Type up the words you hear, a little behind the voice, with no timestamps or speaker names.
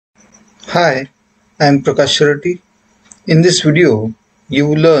Hi, I am Prakash Sharati. In this video, you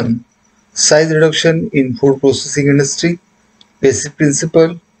will learn size reduction in food processing industry, basic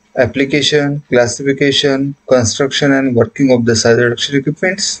principle, application, classification, construction and working of the size reduction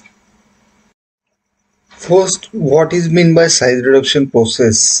equipments. First, what is meant by size reduction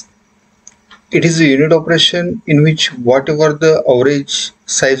process? It is a unit operation in which whatever the average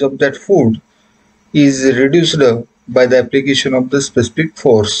size of that food is reduced by the application of the specific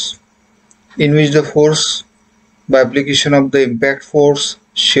force, in which the force by application of the impact force,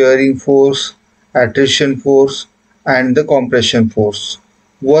 shearing force, attrition force and the compression force.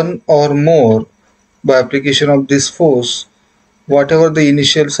 One or more by application of this force, whatever the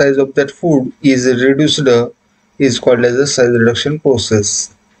initial size of that food is reduced is called as a size reduction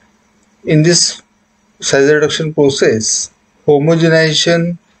process. In this size reduction process,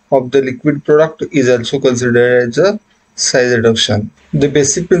 homogenization of the liquid product is also considered as a size reduction. The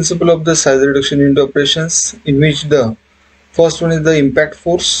basic principle of the size reduction unit operations, in which the first one is the impact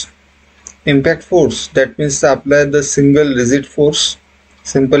force. Impact force, that means to apply the single rigid force.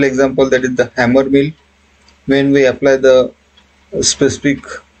 Simple example, that is the hammer mill. When we apply the specific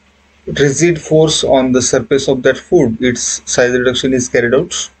rigid force on the surface of that food, its size reduction is carried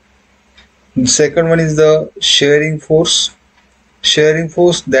out. The second one is the shearing force. Shearing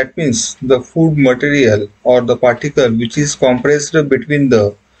force, that means the food material or the particle which is compressed between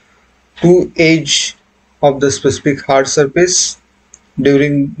the two edges of the specific hard surface.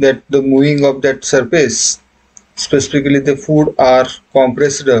 During that the moving of that surface, specifically the food are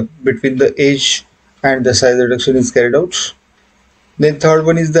compressed between the edge and the size reduction is carried out. Then third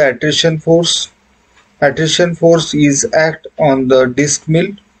one is the attrition force. Attrition force is act on the disc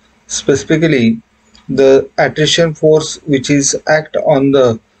mill, specifically the attrition force which is act on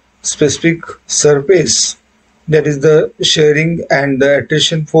the specific surface, that is the shearing, and the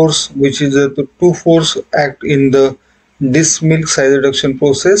attrition force which is the two force act in the disc mill size reduction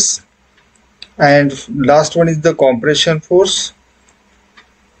process. And last one is the compression force,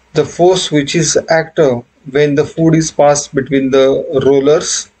 the force which is act when the food is passed between the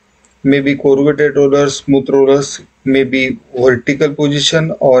rollers, maybe corrugated rollers, smooth rollers, maybe vertical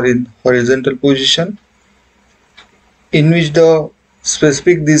position or in horizontal position, in which the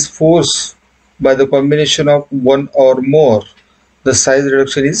specific this force by the combination of one or more, the size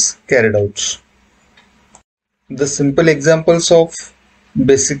reduction is carried out. The simple examples of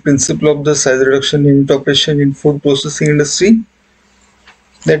basic principle of the size reduction unit operation in food processing industry,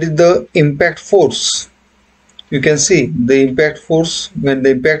 that is the impact force. You can see the impact force. When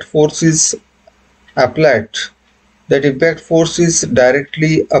the impact force is applied, that impact force is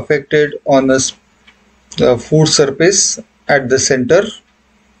directly affected on a food surface at the center.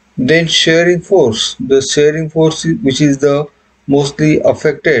 Then shearing force, the shearing force which is the mostly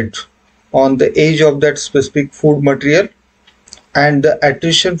affected on the edge of that specific food material, and the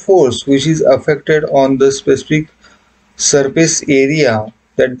attrition force which is affected on the specific surface area,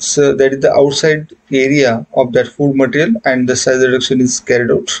 that is the outside area of that food material, and the size reduction is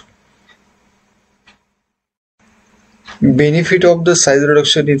carried out. Benefit of the size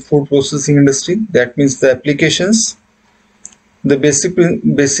reduction in food processing industry, that means the applications. The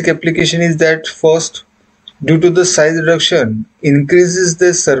basic application is that first, due to the size reduction, increases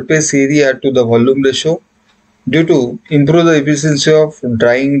the surface area to the volume ratio, due to improve the efficiency of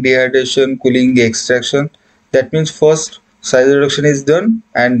drying, dehydration, cooling, extraction. That means first size reduction is done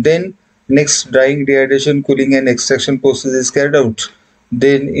and then next drying, dehydration, cooling and extraction process is carried out,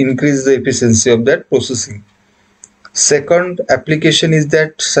 then increase the efficiency of that processing. Second application is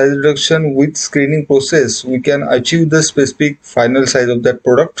that size reduction with screening process, we can achieve the specific final size of that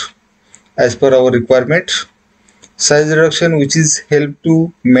product as per our requirement. Size reduction which is help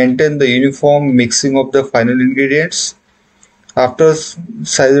to maintain the uniform mixing of the final ingredients. After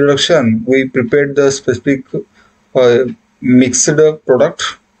size reduction, we prepare the specific mixed product.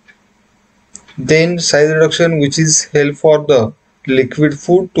 Then size reduction which is help for the liquid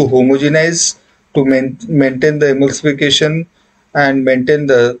food to homogenize, to maintain the emulsification and maintain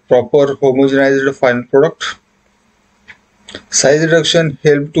the proper homogenized final product. Size reduction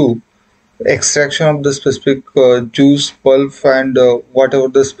help to extraction of the specific juice, pulp and whatever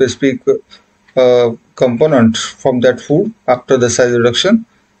the specific component from that food after the size reduction.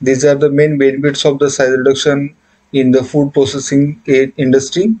 These are the main benefits of the size reduction in the food processing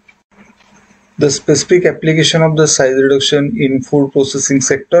industry. The specific application of the size reduction in food processing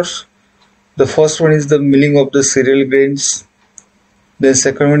sectors. The first one is the milling of the cereal grains. The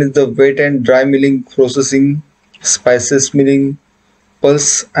second one is the wet and dry milling processing, spices milling,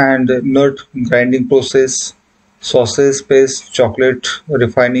 pulse and nut grinding process, sausage, paste, chocolate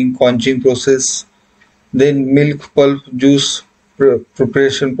refining, conching process, then milk pulp juice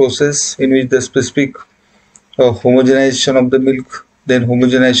preparation process in which the specific homogenization of the milk, then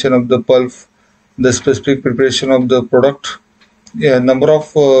homogenization of the pulp, the specific preparation of the product. Yeah, number of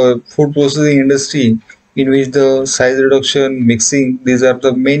food processing industry in which the size reduction, mixing, these are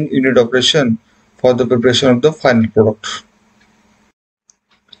the main unit operation for the preparation of the final product.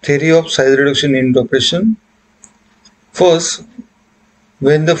 Theory of size reduction unit operation. First,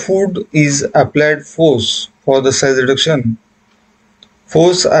 when the food is applied force for the size reduction,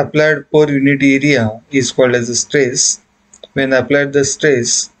 force applied per unit area is called as a stress. When applied the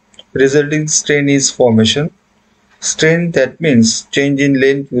stress, resulting strain is formation. Strain, that means change in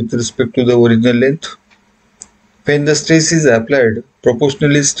length with respect to the original length. When the stress is applied,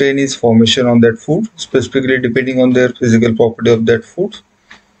 proportionally strain is formation on that food, specifically depending on their physical property of that food.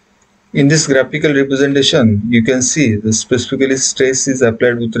 In this graphical representation, you can see the specifically stress is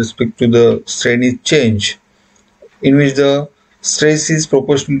applied with respect to the strain is change, in which the stress is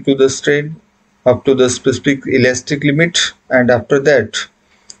proportional to the strain up to the specific elastic limit, and after that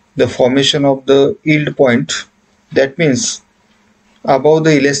the formation of the yield point, that means above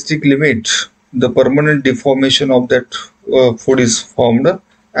the elastic limit the permanent deformation of that food is formed,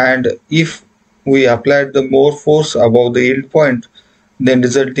 and if we applied the more force above the yield point, then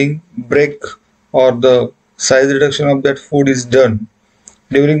resulting break or the size reduction of that food is done.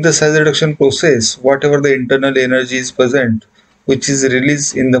 During the size reduction process, whatever the internal energy is present, which is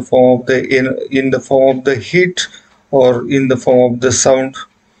released in the form of the heat or in the form of the sound,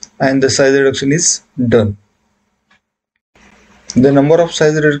 and the size reduction is done. The number of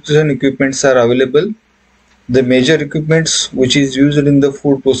size reduction equipments are available. The major equipments which is used in the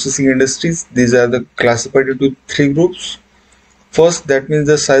food processing industries, these are the classified into three groups. First, that means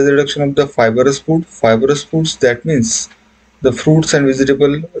the size reduction of the fibrous food. Fibrous foods, that means the fruits and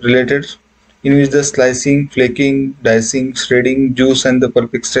vegetable related, in which the slicing, flaking, dicing, shredding, juice and the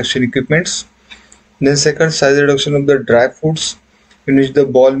pulp extraction equipments. Then second, size reduction of the dry foods, in which the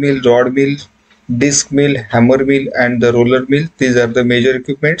ball mill, rod mill, disc mill, hammer mill and the roller mill, these are the major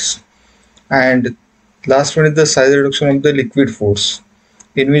equipments. And last one is the size reduction of the liquid foods,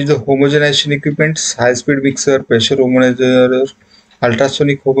 in which the homogenization equipments, high speed mixer, pressure homogenizer,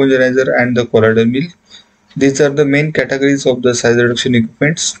 ultrasonic homogenizer and the colloidal mill. These are the main categories of the size reduction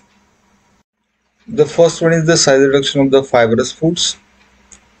equipments. The first one is the size reduction of the fibrous foods,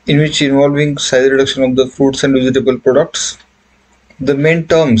 in which involving size reduction of the fruits and vegetable products. The main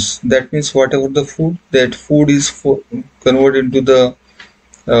terms, that means whatever the food, that food is converted into the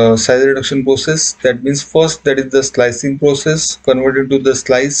size reduction process. That means first, that is the slicing process, convert into the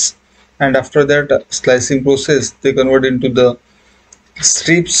slice, and after that slicing process they convert into the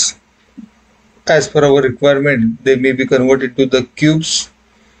strips. As per our requirement, they may be converted to the cubes.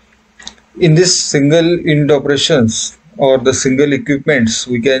 In this single unit operations or the single equipments,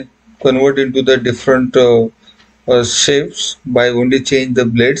 we can convert into the different shapes by only change the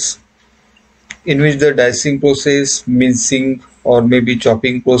blades, in which the dicing process, mincing or maybe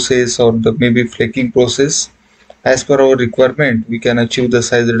chopping process or the maybe flaking process, as per our requirement we can achieve the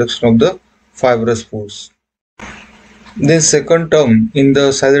size reduction of the fibrous foods. Then second term in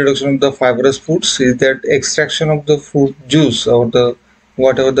the size reduction of the fibrous foods is that extraction of the fruit juice or the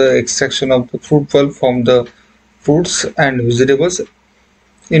whatever the extraction of the fruit pulp from the fruits and vegetables,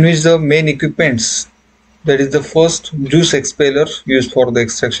 in which the main equipments, that is the first juice expeller used for the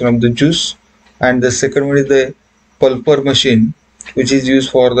extraction of the juice, and the second one is the pulper machine which is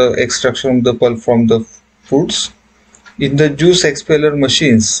used for the extraction of the pulp from the fruits. In the juice expeller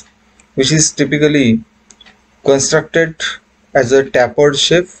machines, which is typically constructed as a tapered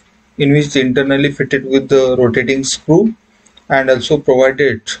shape, in which internally fitted with the rotating screw and also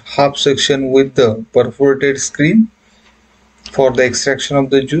provided half section with the perforated screen for the extraction of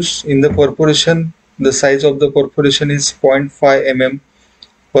the juice. In the perforation, the size of the perforation is 0.5 mm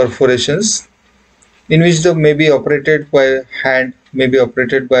perforations, in which the may be operated by hand, may be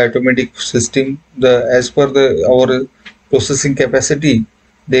operated by automatic system. The as per the our processing capacity,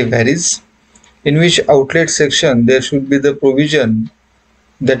 they varies. In which outlet section there should be the provision,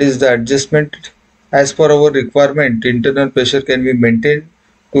 that is the adjustment as per our requirement. Internal pressure can be maintained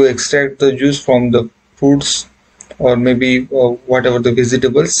to extract the juice from the fruits or maybe whatever the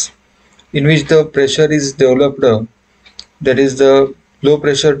vegetables, in which the pressure is developed, that is the low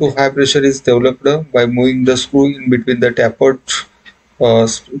pressure to high pressure is developed by moving the screw in between the tapered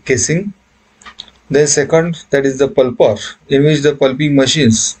casing. Then second, that is the pulper, in which the pulping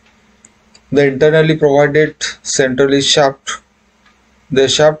machines, the internally provided centrally shaft, the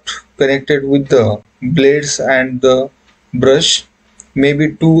shaft connected with the blades and the brush,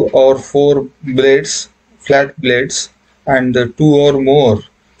 maybe two or four blades, flat blades, and the two or more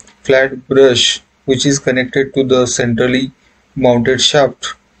flat brush which is connected to the centrally mounted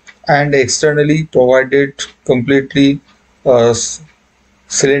shaft, and externally provided completely a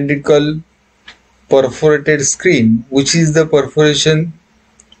cylindrical perforated screen, which is the perforation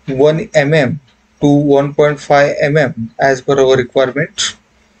 1 mm to 1.5 mm as per our requirement.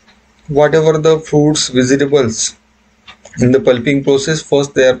 Whatever the fruits vegetables in the pulping process,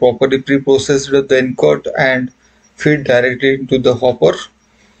 first they are properly pre-processed, then cut and feed directly into the hopper.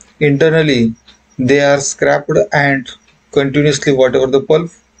 Internally, they are scraped and continuously whatever the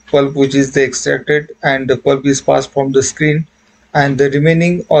pulp which is the extracted, and the pulp is passed from the screen, and the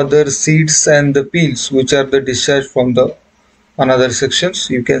remaining other seeds and the peels which are the discharged from the another sections.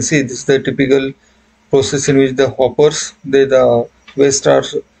 You can see this is the typical process in which the hoppers, the waste are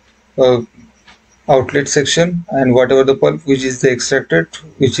uh, outlet section, and whatever the pulp which is the extracted,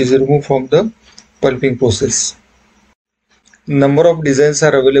 which is removed from the pulping process. Number of designs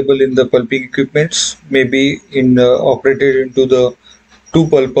are available in the pulping equipments, maybe in operated into the two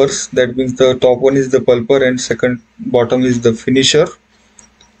pulpers. That means the top one is the pulper and second bottom is the finisher.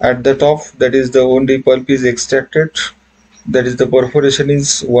 At the top, that is the only pulp is extracted, that is the perforation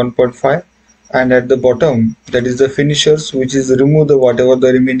is 1.5, and at the bottom, that is the finishers, which is remove the whatever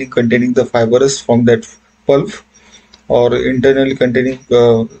the remaining containing the fibers from that pulp, or internally containing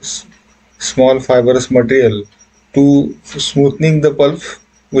small fibrous material to smoothing the pulp,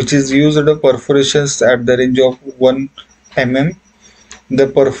 which is used perforations at the range of 1 mm. The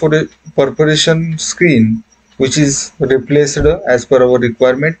perforation screen, which is replaced as per our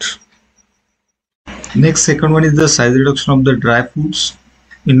requirement. Next, second one is the size reduction of the dry foods,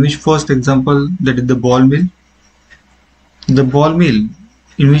 in which first example, that is the ball mill. The ball mill,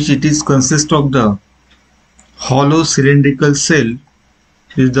 in which it is consist of the hollow cylindrical cell,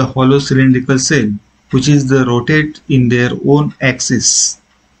 is the hollow cylindrical cell which is the rotate in their own axis.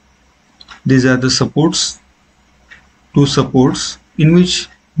 These are the supports, two supports, in which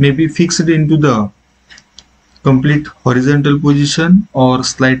may be fixed into the complete horizontal position or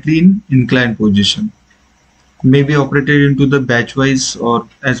slightly in inclined position, may be operated into the batch wise or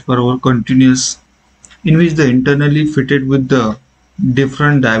as per our continuous, in which the internally fitted with the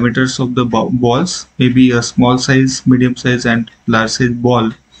different diameters of the balls, maybe a small size, medium size and large size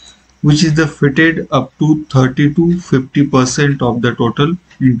ball, which is the fitted up to 30 to 50% of the total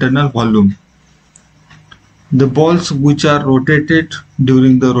internal volume. The balls which are rotated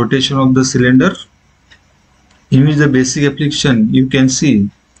during the rotation of the cylinder, in which the basic application you can see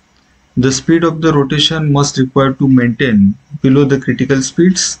the speed of the rotation must require to maintain below the critical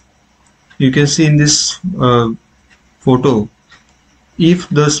speeds. You can see in this photo, if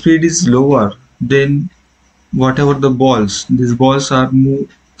the speed is lower, then whatever the balls, these balls are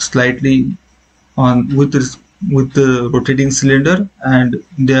moved slightly on with the rotating cylinder, and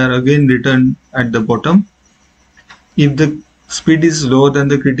they are again returned at the bottom. If the speed is lower than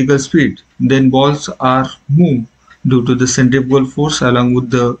the critical speed, then balls are moved due to the centrifugal force along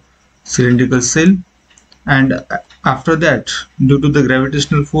with the cylindrical cell, and after that, due to the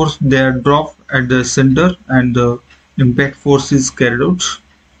gravitational force, they are dropped at the center and the impact force is carried out.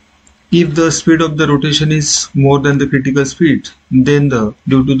 If the speed of the rotation is more than the critical speed, then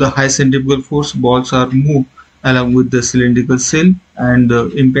due to the high centrifugal force, balls are moved along with the cylindrical cell, and the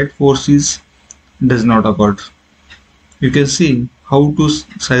impact force does not occur. You can see how to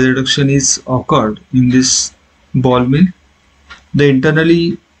size reduction is occurred in this ball mill. The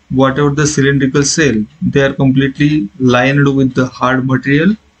internally whatever the cylindrical cell, they are completely lined with the hard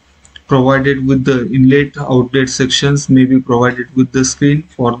material, provided with the inlet outlet sections may be provided with the screen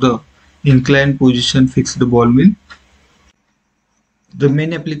for the inclined position fixed ball mill. The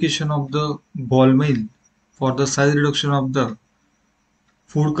main application of the ball mill for the size reduction of the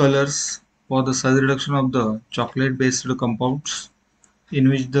food colors, for the size reduction of the chocolate based compounds, in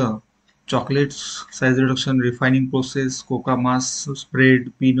which the chocolates size reduction refining process, cocoa mass,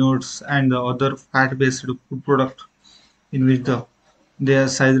 spread, peanuts and the other fat based food product, in which their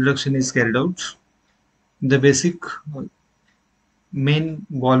size reduction is carried out. The basic main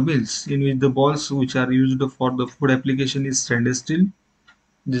ball mills, in which the balls which are used for the food application is stainless steel.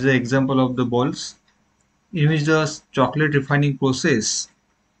 This is an example of the balls, in which the chocolate refining process,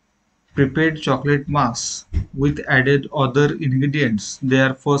 prepared chocolate mass with added other ingredients,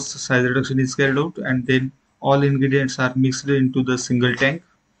 their first size reduction is carried out, and then all ingredients are mixed into the single tank,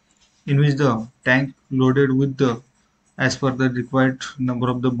 in which the tank loaded with the as per the required number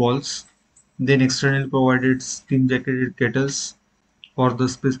of the balls, then externally provided steam jacketed kettles for the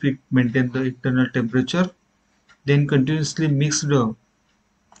specific maintain the internal temperature, then continuously mixed to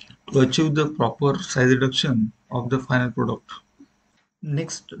achieve the proper size reduction of the final product.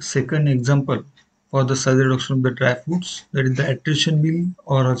 Next, second example for the size reduction of the dry foods, that is the attrition mill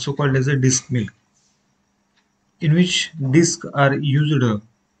or also called as a disc mill, in which discs are used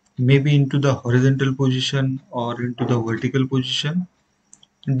maybe into the horizontal position or into the vertical position.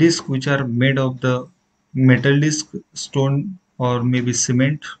 Discs which are made of the metal disc, stone or maybe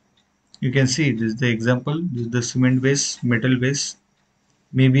cement. You can see this is the example. This is the cement base, metal base,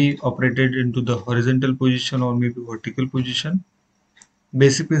 maybe operated into the horizontal position or maybe vertical position.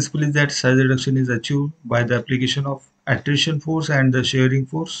 Basic principle is that size reduction is achieved by the application of attrition force and the shearing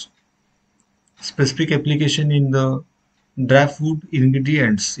force. Specific application in the dry food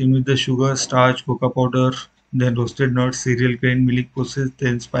ingredients in which the sugar, starch, cocoa powder, then roasted nuts, cereal grain milling process,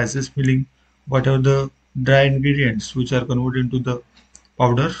 then spices milling, whatever the dry ingredients which are converted into the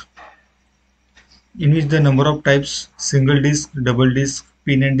powder, in which the number of types single disc, double disc,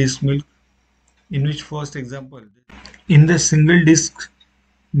 pin and disc milk, in which first example in the single disc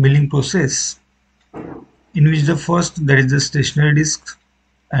milling process, in which the first that is the stationary disc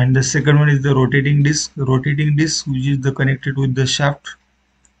and the second one is the rotating disc which is the connected with the shaft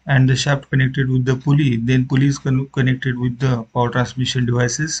and the shaft connected with the pulley, then pulley is connected with the power transmission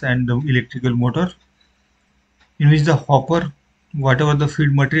devices and the electrical motor, in which the hopper whatever the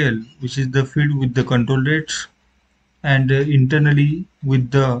feed material which is the feed with the control rates and internally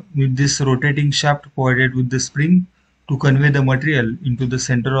with this rotating shaft provided with the spring to convey the material into the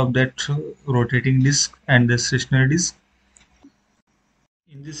center of that rotating disc and the stationary disc.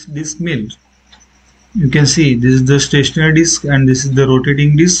 In this disc mill, you can see this is the stationary disc and this is the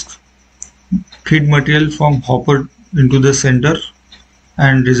rotating disc. Feed material from hopper into the center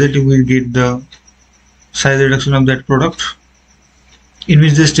and resulting will get the size reduction of that product, in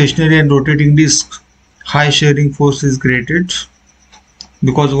which the stationary and rotating disc high shearing force is created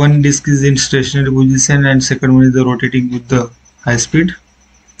because one disc is in stationary position and second one is the rotating with the high speed.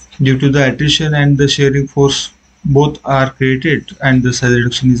 Due to the attrition and the shearing force, both are created and the size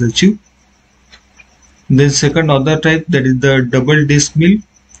reduction is achieved. Then second other type, that is the double disc mill,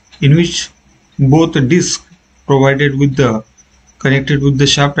 in which both discs provided with the connected with the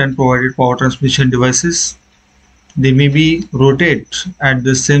shaft and provided power transmission devices, they may be rotate at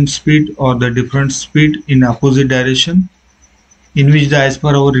the same speed or the different speed in opposite direction, in which the as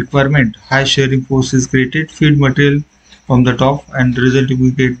per our requirement high shearing force is created, feed material from the top and the result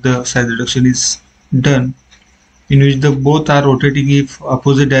we get the size reduction is done, in which the both are rotating if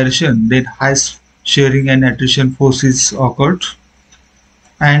opposite direction, then high shearing and attrition force is occurred.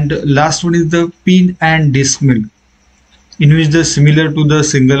 And last one is the pin and disc mill, in which the similar to the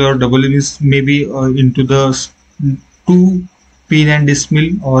single or double mills maybe into the two pin and disc mill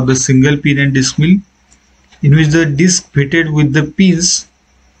or the single pin and disc mill, in which the disc fitted with the pins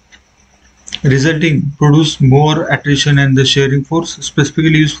resulting produce more attrition and the shearing force,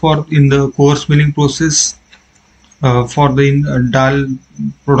 specifically used for in the coarse milling process, for the dal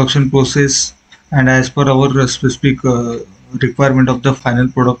production process, and as per our specific requirement of the final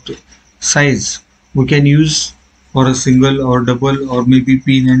product size, we can use for a single or double or maybe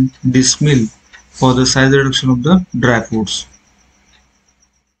pin and disc mill for the size reduction of the dry foods.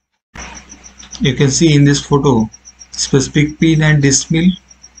 You can see in this photo specific pin and disc mill,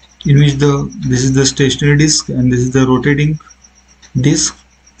 in which this is the stationary disc and this is the rotating disc.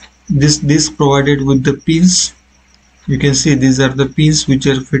 This disc provided with the pins. You can see these are the pins which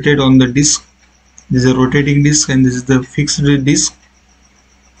are fitted on the disc. This is a rotating disc and this is the fixed disc.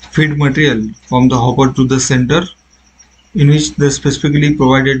 Feed material from the hopper to the center, in which the specifically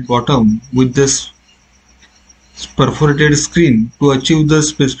provided bottom with this perforated screen to achieve the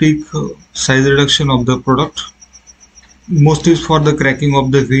specific size reduction of the product. Most is for the cracking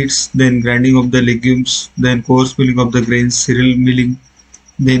of the wheats, then grinding of the legumes, then coarse milling of the grains, cereal milling,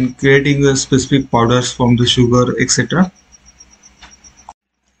 then creating the specific powders from the sugar, etc.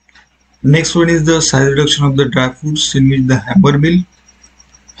 Next one is the size reduction of the dry foods, in which the hammer mill.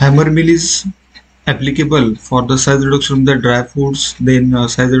 Hammer mill is applicable for the size reduction of the dry foods, then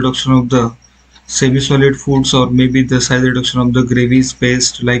size reduction of the semi-solid foods or maybe the size reduction of the gravies,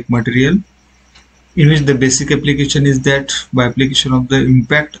 paste like material, in which the basic application is that by application of the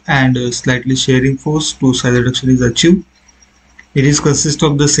impact and slightly shearing force to size reduction is achieved. It is consist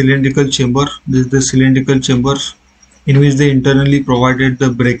of the cylindrical chamber. This is the cylindrical chamber in which they internally provided the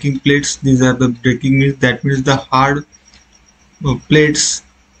braking plates. These are the braking means, that means the hard plates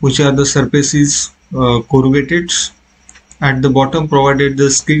which are the surfaces corrugated. At the bottom provided the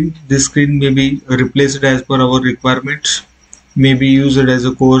screen. This screen may be replaced as per our requirement, may be used as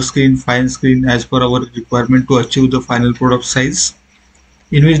a coarse screen, fine screen as per our requirement to achieve the final product size,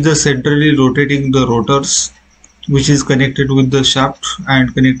 in which the centrally rotating the rotors, which is connected with the shaft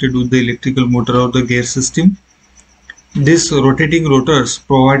and connected with the electrical motor or the gear system. These rotating rotors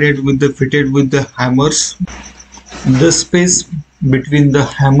provided with the fitted with the hammers. The space between the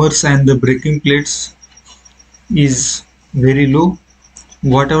hammers and the braking plates is very low.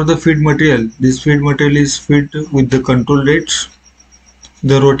 Whatever the feed material, this feed material is fed with the control rates.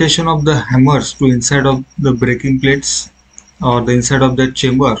 The rotation of the hammers to inside of the braking plates or the inside of that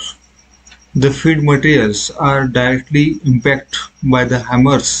chamber, the feed materials are directly impacted by the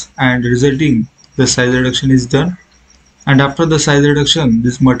hammers and resulting the size reduction is done. And after the size reduction,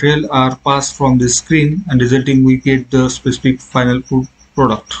 this material are passed from the screen and resulting we get the specific final food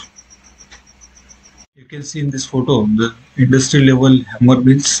product. You can see in this photo the industry level hammer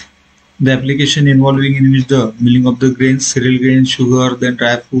mills. The application involving in which the milling of the grains, cereal grains, sugar, then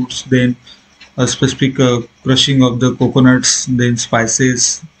dry fruits, then a specific crushing of the coconuts, then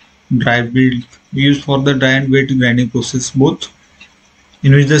spices, dry milk used for the dry and wet grinding process both,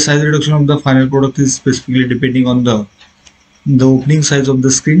 in which the size reduction of the final product is specifically depending on the opening size of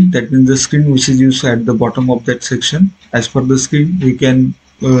the screen. That means the screen which is used at the bottom of that section. As per the screen, we can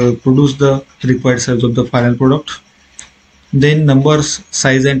produce the required size of the final product. Then numbers,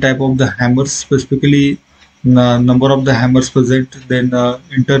 size and type of the hammers, specifically number of the hammers present, then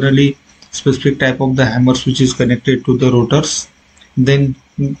internally specific type of the hammers which is connected to the rotors, then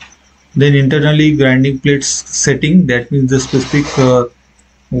internally grinding plates setting, that means the specific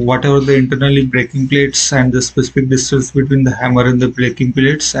whatever the internally braking plates and the specific distance between the hammer and the braking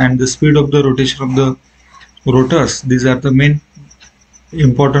plates and the speed of the rotation of the rotors. These are the main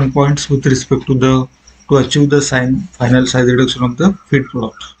important points with respect to achieve the final size reduction of the feed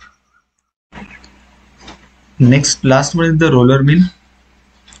product. Last one is the roller mill.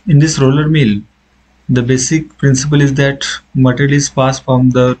 In this roller mill, the basic principle is that material is passed from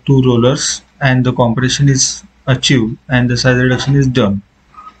the two rollers and the compression is achieved and the size reduction is done.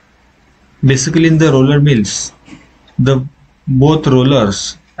 Basically, in the roller mills, the both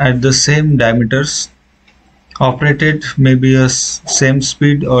rollers at the same diameters operated maybe a same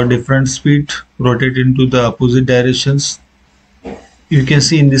speed or different speed, rotate into the opposite directions. You can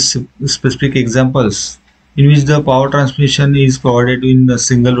see in this specific examples in which the power transmission is provided in a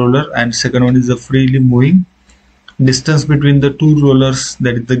single roller and second one is a freely moving. Distance between the two rollers,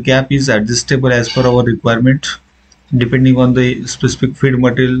 that is the gap, is adjustable as per our requirement depending on the specific feed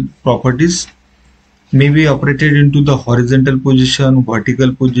material properties. May be operated into the horizontal position,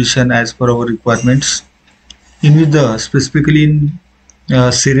 vertical position as per our requirements. In which the specifically in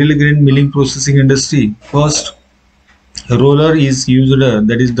cereal grain milling processing industry, first roller is used,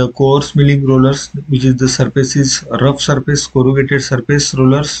 that is the coarse milling rollers, which is the surface is rough surface, corrugated surface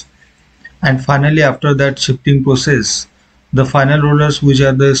rollers, and finally after that shifting process, the final rollers which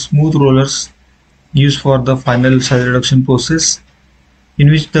are the smooth rollers used for the final size reduction process, in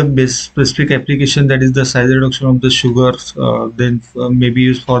which the specific application, that is the size reduction of the sugars, then may be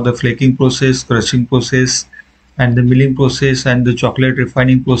used for the flaking process, crushing process, and the milling process and the chocolate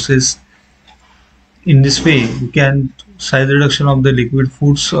refining process. In this way, we can size reduction of the liquid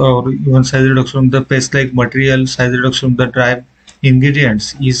foods or even size reduction of the paste like material, size reduction of the dry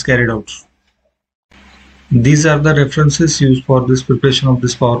ingredients is carried out. These are the references used for this preparation of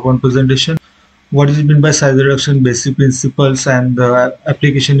this PowerPoint presentation. What is meant by size reduction, basic principles, and the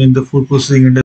application in the food processing industry.